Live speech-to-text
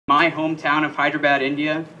my hometown of Hyderabad,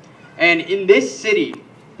 India. And in this city,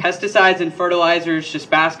 pesticides and fertilizers just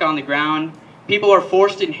bask on the ground. People are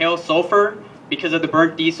forced to inhale sulfur because of the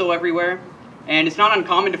burnt diesel everywhere. And it's not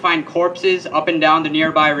uncommon to find corpses up and down the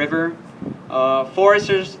nearby river.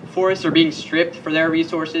 Forests are being stripped for their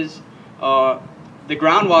resources. The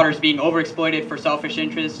groundwater is being overexploited for selfish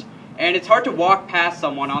interests. And it's hard to walk past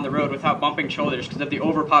someone on the road without bumping shoulders because of the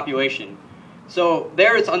overpopulation. So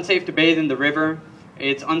there it's unsafe to bathe in the river,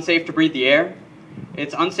 it's unsafe to breathe the air,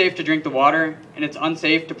 it's unsafe to drink the water, and it's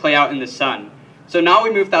unsafe to play out in the sun. So now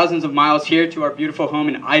we move thousands of miles here to our beautiful home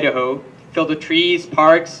in Idaho, filled with trees,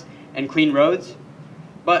 parks, and clean roads.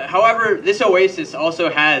 But however, this oasis also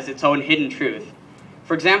has its own hidden truth.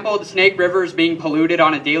 For example, the Snake River is being polluted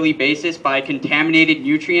on a daily basis by contaminated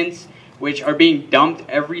nutrients which are being dumped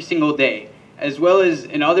every single day, as well as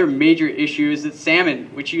another major issue is that salmon,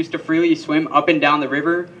 which used to freely swim up and down the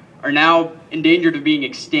river, are now endangered of being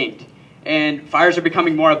extinct. And fires are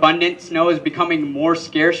becoming more abundant, snow is becoming more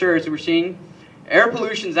scarcer as we're seeing. Air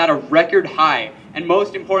pollution is at a record high, and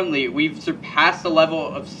most importantly, we've surpassed the level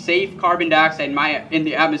of safe carbon dioxide in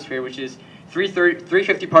the atmosphere, which is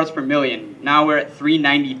 350 parts per million. Now we're at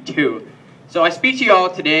 392. So I speak to you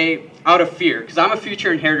all today out of fear, because I'm a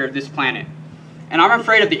future inheritor of this planet. And I'm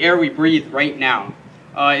afraid of the air we breathe right now.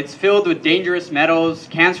 It's filled with dangerous metals,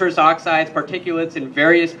 cancerous oxides, particulates, and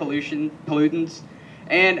various pollutants.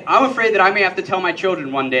 And I'm afraid that I may have to tell my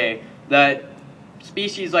children one day that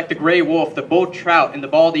species like the gray wolf, the bull trout, and the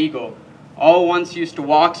bald eagle all once used to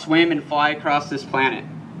walk, swim, and fly across this planet.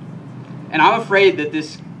 And I'm afraid that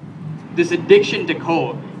this addiction to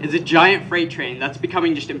coal is a giant freight train that's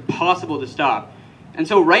becoming just impossible to stop. And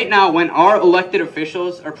so right now, when our elected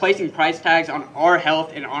officials are placing price tags on our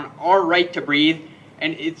health and on our right to breathe,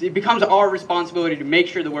 and it becomes our responsibility to make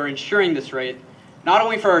sure that we're ensuring this right, not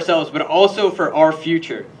only for ourselves, but also for our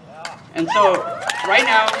future. And so right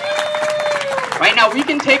now we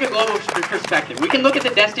can take a global perspective. We can look at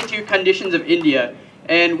the destitute conditions of India,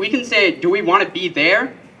 and we can say, do we want to be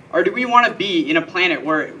there? Or do we want to be in a planet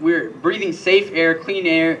where we're breathing safe air, clean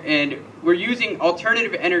air, and we're using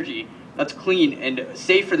alternative energy that's clean and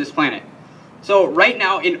safe for this planet? So right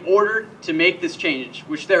now, in order to make this change,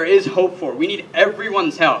 which there is hope for, we need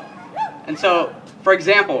everyone's help. And so, for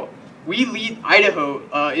example,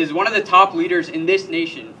 Idaho is one of the top leaders in this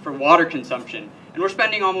nation for water consumption. And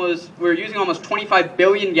we're using almost 25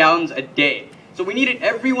 billion gallons a day. So we needed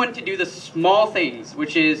everyone to do the small things,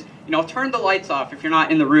 which is, turn the lights off if you're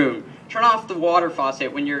not in the room. Turn off the water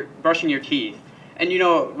faucet when you're brushing your teeth. And,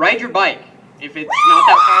 ride your bike if it's not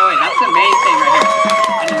that far away. That's the main thing right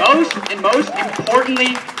here. And most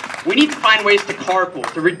importantly, we need to find ways to carpool,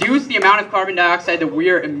 to reduce the amount of carbon dioxide that we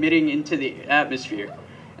are emitting into the atmosphere.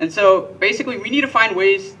 And so basically, we need to find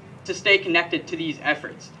ways to stay connected to these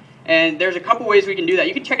efforts. And there's a couple ways we can do that.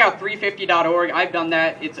 You can check out 350.org. I've done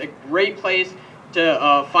that. It's a great place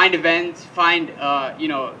to find events, find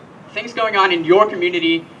things going on in your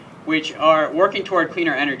community which are working toward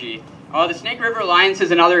cleaner energy. The Snake River Alliance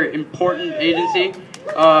is another important agency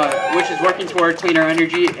which is working toward cleaner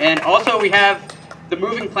energy. And also we have the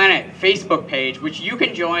Moving Planet Facebook page, which you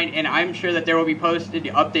can join, and I'm sure that there will be posted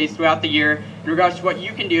updates throughout the year in regards to what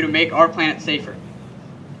you can do to make our planet safer.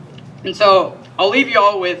 And so I'll leave you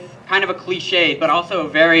all with kind of a cliche, but also a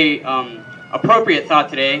very appropriate thought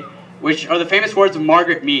today, which are the famous words of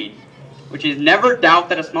Margaret Mead, which is, never doubt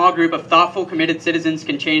that a small group of thoughtful, committed citizens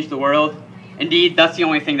can change the world. Indeed, that's the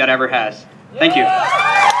only thing that ever has. Thank you.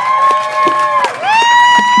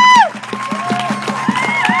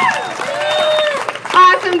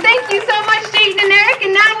 Awesome. Thank you so much, Jatin and Eric.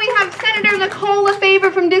 And now we have Senator Nicole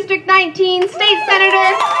LeFavour from District 19, State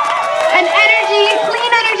Senator, an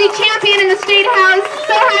clean energy champion in the State House.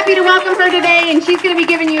 So happy to welcome her today, and she's going to be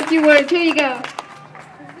giving you a few words. Here you go.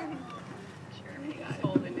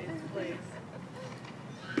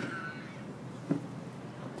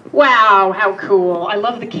 Wow, how cool. I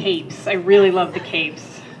love the capes. I really love the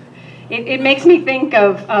capes. It makes me think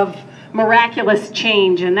of miraculous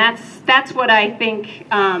change, and that's what I think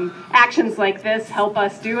actions like this help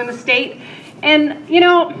us do in the state. And,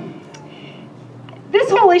 this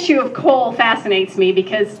whole issue of coal fascinates me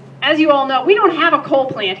because, as you all know, we don't have a coal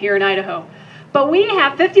plant here in Idaho, but we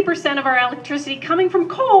have 50% of our electricity coming from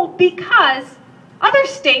coal because other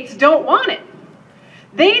states don't want it.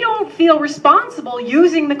 They don't feel responsible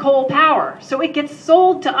using the coal power, so it gets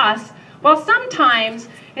sold to us, while sometimes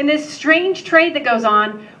in this strange trade that goes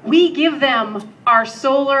on, we give them our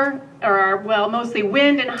solar, mostly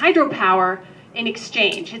wind and hydropower in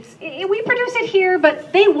exchange. We produce it here,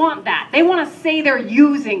 but they want that. They want to say they're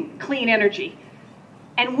using clean energy.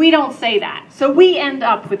 And we don't say that. So we end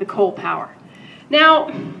up with the coal power. Now,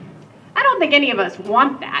 I don't think any of us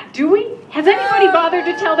want that, do we? Has anybody bothered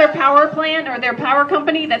to tell their power plant or their power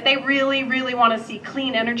company that they really, really want to see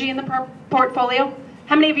clean energy in the portfolio?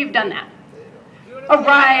 How many of you have done that? All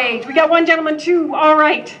right, we got one gentleman too. All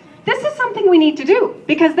right. This is something we need to do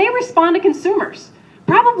because they respond to consumers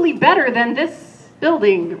probably better than this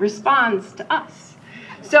building responds to us.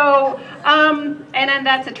 So, and then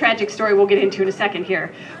that's a tragic story we'll get into in a second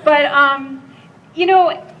here. But, you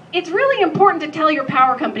know, it's really important to tell your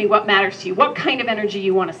power company what matters to you, what kind of energy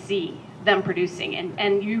you want to see them producing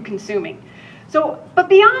and you consuming. So, but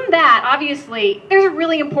beyond that, obviously, there's a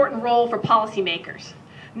really important role for policymakers,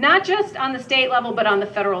 not just on the state level, but on the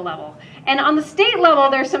federal level. And on the state level,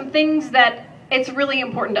 there's some things that it's really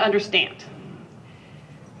important to understand.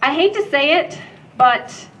 I hate to say it,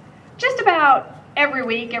 but just about every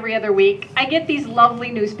week, every other week, I get these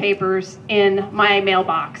lovely newspapers in my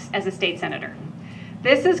mailbox as a state senator.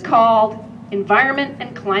 This is called Environment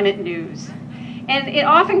and Climate News. And it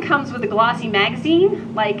often comes with a glossy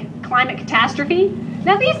magazine, like Climate Catastrophe.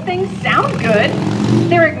 Now these things sound good.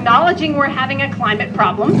 They're acknowledging we're having a climate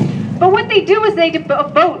problem. But what they do is they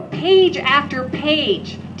devote page after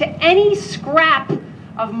page to any scrap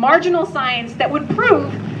of marginal science that would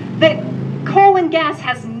prove that coal and gas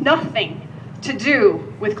has nothing to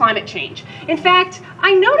do with climate change. In fact,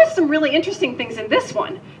 I noticed some really interesting things in this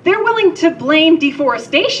one. They're willing to blame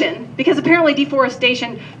deforestation because apparently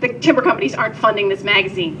deforestation, the timber companies aren't funding this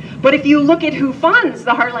magazine. But if you look at who funds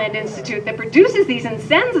the Heartland Institute that produces these and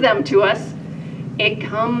sends them to us, it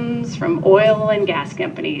comes from oil and gas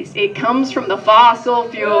companies. It comes from the fossil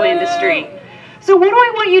fuel industry. So what do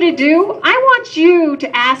I want you to do? I want you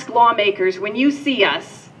to ask lawmakers when you see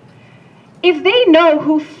us if they know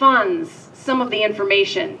who funds some of the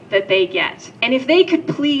information that they get, and if they could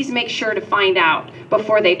please make sure to find out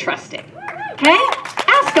before they trust it. Okay?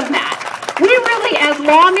 Ask them that. We really, as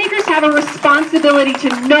lawmakers, have a responsibility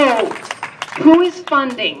to know who is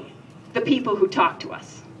funding the people who talk to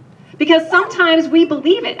us. Because sometimes we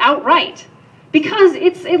believe it outright because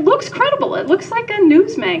it looks credible. It looks like a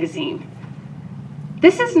news magazine.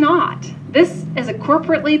 This is not. This is a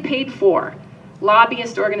corporately paid for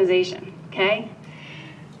lobbyist organization, okay?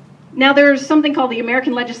 Now there's something called the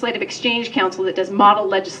American Legislative Exchange Council that does model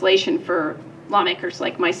legislation for lawmakers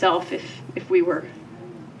like myself if we were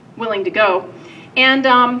willing to go. And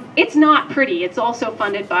it's not pretty. It's also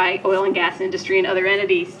funded by oil and gas industry and other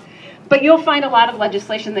entities. But you'll find a lot of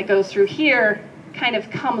legislation that goes through here kind of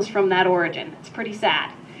comes from that origin. It's pretty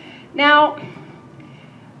sad. Now,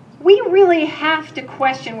 we really have to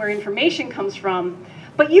question where information comes from,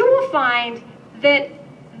 but you will find that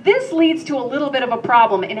this leads to a little bit of a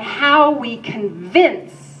problem in how we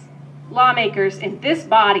convince lawmakers in this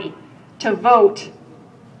body to vote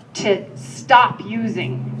to stop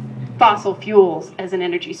using fossil fuels as an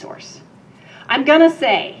energy source. I'm going to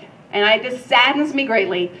say, and this saddens me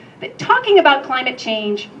greatly, that talking about climate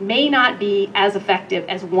change may not be as effective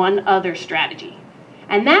as one other strategy.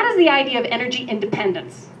 And that is the idea of energy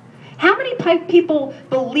independence. How many people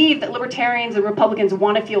believe that libertarians and Republicans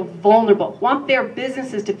want to feel vulnerable, want their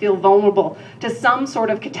businesses to feel vulnerable to some sort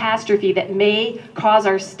of catastrophe that may cause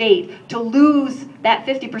our state to lose that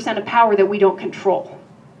 50% of power that we don't control?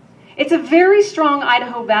 It's a very strong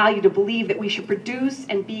Idaho value to believe that we should produce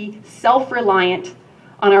and be self-reliant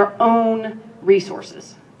on our own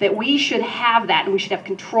resources, that we should have that and we should have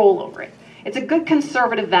control over it. It's a good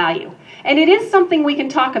conservative value. And it is something we can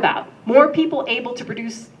talk about. More people able to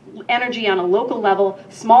produce energy on a local level,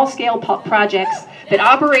 small-scale projects that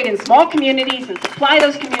operate in small communities and supply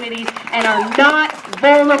those communities and are not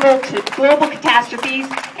vulnerable to global catastrophes,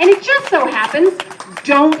 and it just so happens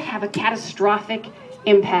don't have a catastrophic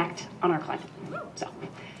impact on our climate. So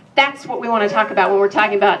that's what we want to talk about when we're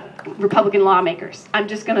talking about Republican lawmakers. I'm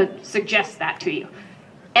just going to suggest that to you.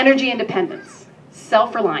 Energy independence,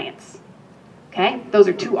 self-reliance. Okay? Those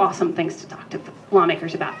are two awesome things to talk to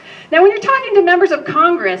lawmakers about. Now, when you're talking to members of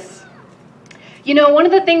Congress, you know, one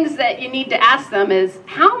of the things that you need to ask them is,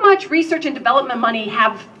 how much research and development money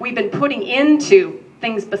have we been putting into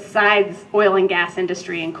things besides oil and gas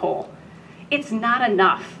industry and coal? It's not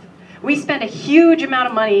enough. We spend a huge amount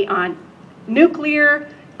of money on nuclear,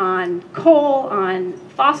 on coal, on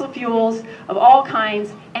fossil fuels of all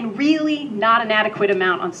kinds, and really not an adequate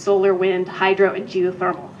amount on solar, wind, hydro, and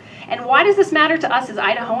geothermal. And why does this matter to us as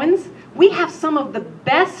Idahoans? We have some of the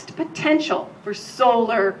best potential for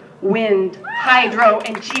solar, wind, hydro,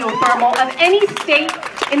 and geothermal of any state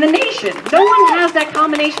in the nation. No one has that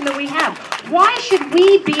combination that we have. Why should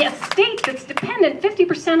we be a state that's dependent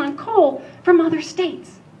 50% on coal from other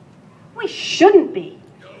states? We shouldn't be.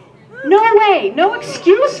 No way, no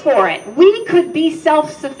excuse for it. We could be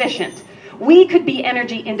self-sufficient. We could be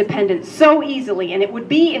energy independent so easily, and it would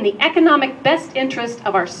be in the economic best interest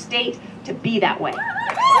of our state to be that way.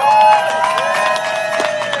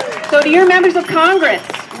 So to your members of Congress,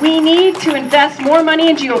 we need to invest more money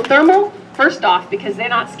in geothermal, first off, because they're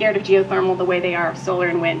not scared of geothermal the way they are of solar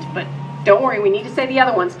and wind, but don't worry, we need to say the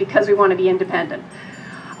other ones because we want to be independent.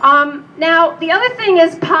 Now, the other thing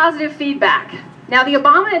is positive feedback. Now, the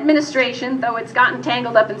Obama administration, though it's gotten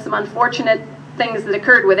tangled up in some unfortunate things that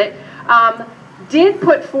occurred with it, did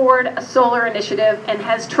put forward a solar initiative and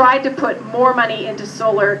has tried to put more money into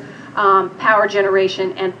solar power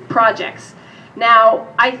generation and projects. Now,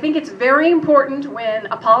 I think it's very important when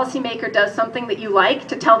a policymaker does something that you like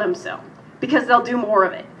to tell them so, because they'll do more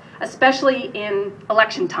of it, especially in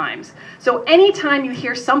election times. So anytime you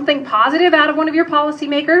hear something positive out of one of your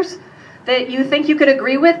policymakers that you think you could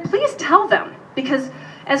agree with, please tell them, because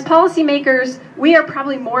as policymakers, we are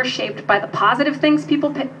probably more shaped by the positive things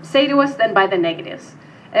people say to us than by the negatives.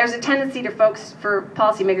 There's a tendency for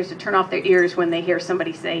policymakers to turn off their ears when they hear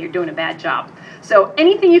somebody say you're doing a bad job. So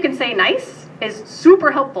anything you can say nice is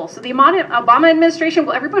super helpful. So the Obama administration,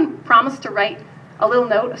 will everyone promise to write a little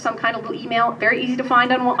note of some kind of little email, very easy to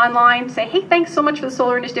find online, say, hey, thanks so much for the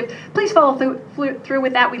solar initiative. Please follow through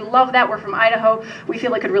with that. We love that. We're from Idaho. We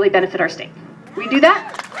feel it could really benefit our state. We do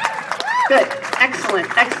that? Good.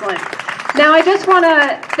 Excellent. Excellent. Now, I just want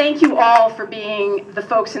to thank you all for being the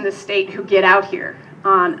folks in the state who get out here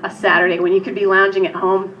on a Saturday when you could be lounging at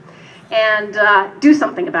home and do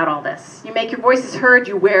something about all this. You make your voices heard,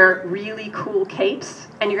 you wear really cool capes,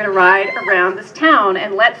 and you're going to ride around this town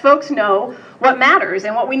and let folks know what matters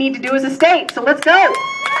and what we need to do as a state. So let's go.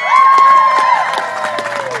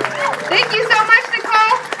 Thank you so much,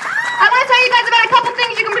 Nicole. I want to tell you guys about a couple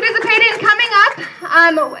things you can participate in coming up.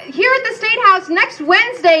 Here at the State House next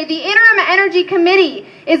Wednesday, the Interim Energy Committee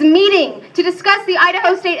is meeting to discuss the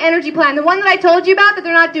Idaho State Energy Plan, the one that I told you about that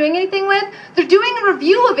they're not doing anything with. They're doing a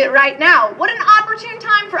review of it right now. What an opportune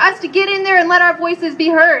time for us to get in there and let our voices be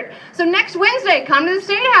heard. So next Wednesday, come to the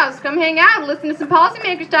State House, come hang out, listen to some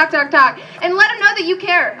policymakers talk, and let them know that you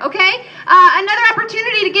care, okay? Another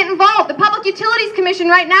opportunity to get involved. The Public Utilities Commission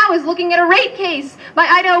right now is looking at a rate case by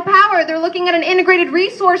Idaho Power. They're looking at an integrated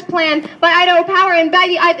resource plan by Idaho Power and by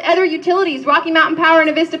the other utilities, Rocky Mountain Power and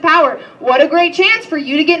Avista Power. What a great chance for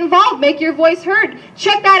you to get involved, make your voice heard.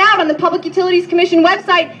 Check that out on the Public Utilities Commission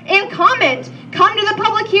website and comment. Come to the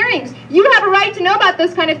public hearings. You have a right to know about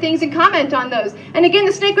those kind of things and comment on those. And again,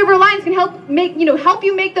 the Snake River Alliance can help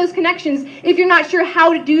you make those connections if you're not sure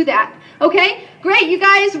how to do that. Okay? Great, you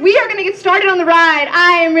guys, we are going to get started on the ride.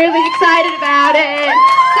 I am really excited about it.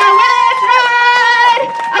 So let's ride!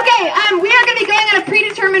 Okay, we are going to be going on a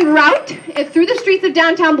predetermined route through the streets of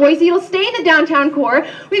downtown Boise. It'll stay in the downtown core.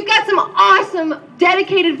 We've got some awesome,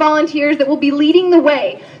 dedicated volunteers that will be leading the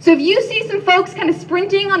way. So if you see some folks kind of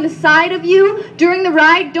sprinting on the side of you during the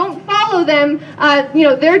ride, don't follow them.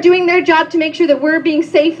 They're doing their job to make sure that we're being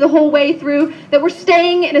safe the whole way through, that we're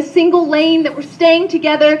staying in a single lane, that we're staying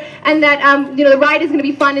together, and that the ride is going to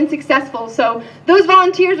be fun and successful. So those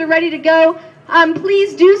volunteers are ready to go.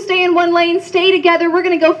 Please do stay in one lane, stay together. We're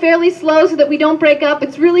going to go fairly slow so that we don't break up.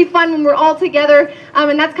 It's really fun when we're all together,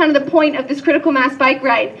 and that's kind of the point of this critical mass bike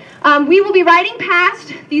ride. We will be riding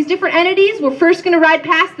past these different entities. We're first going to ride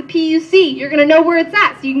past the PUC. You're going to know where it's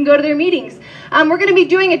at, so you can go to their meetings. We're going to be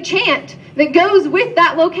doing a chant that goes with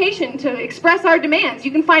that location to express our demands.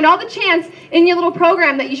 You can find all the chants in your little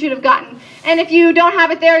program that you should have gotten. And if you don't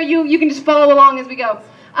have it there, you can just follow along as we go.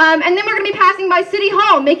 And then we're going to be passing by City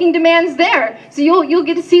Hall, making demands there. So you'll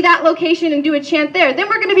get to see that location and do a chant there. Then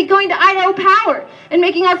we're going to be going to Idaho Power and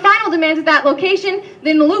making our final demands at that location.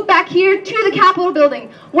 Then loop back here to the Capitol building.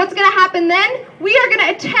 What's going to happen then? We are going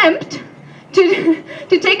to attempt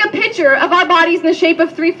to take a picture of our bodies in the shape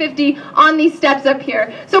of 350 on these steps up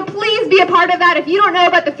here. So please be a part of that. If you don't know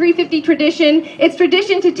about the 350 tradition, it's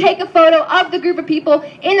tradition to take a photo of the group of people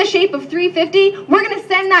in the shape of 350. We're going to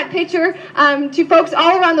send that picture to folks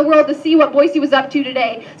all around the world to see what Boise was up to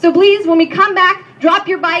today. So please, when we come back, drop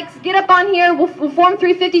your bikes, get up on here, we'll form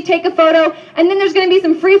 350, take a photo, and then there's going to be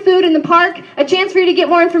some free food in the park, a chance for you to get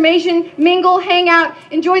more information, mingle, hang out,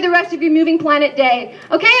 enjoy the rest of your Moving Planet day.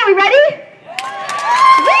 Okay, are we ready?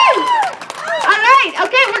 Woo! All right,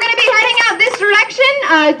 okay, we're going to be heading out this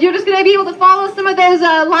direction. You're just going to be able to follow some of those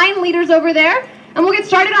line leaders over there, and we'll get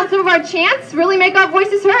started on some of our chants, really make our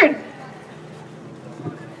voices heard.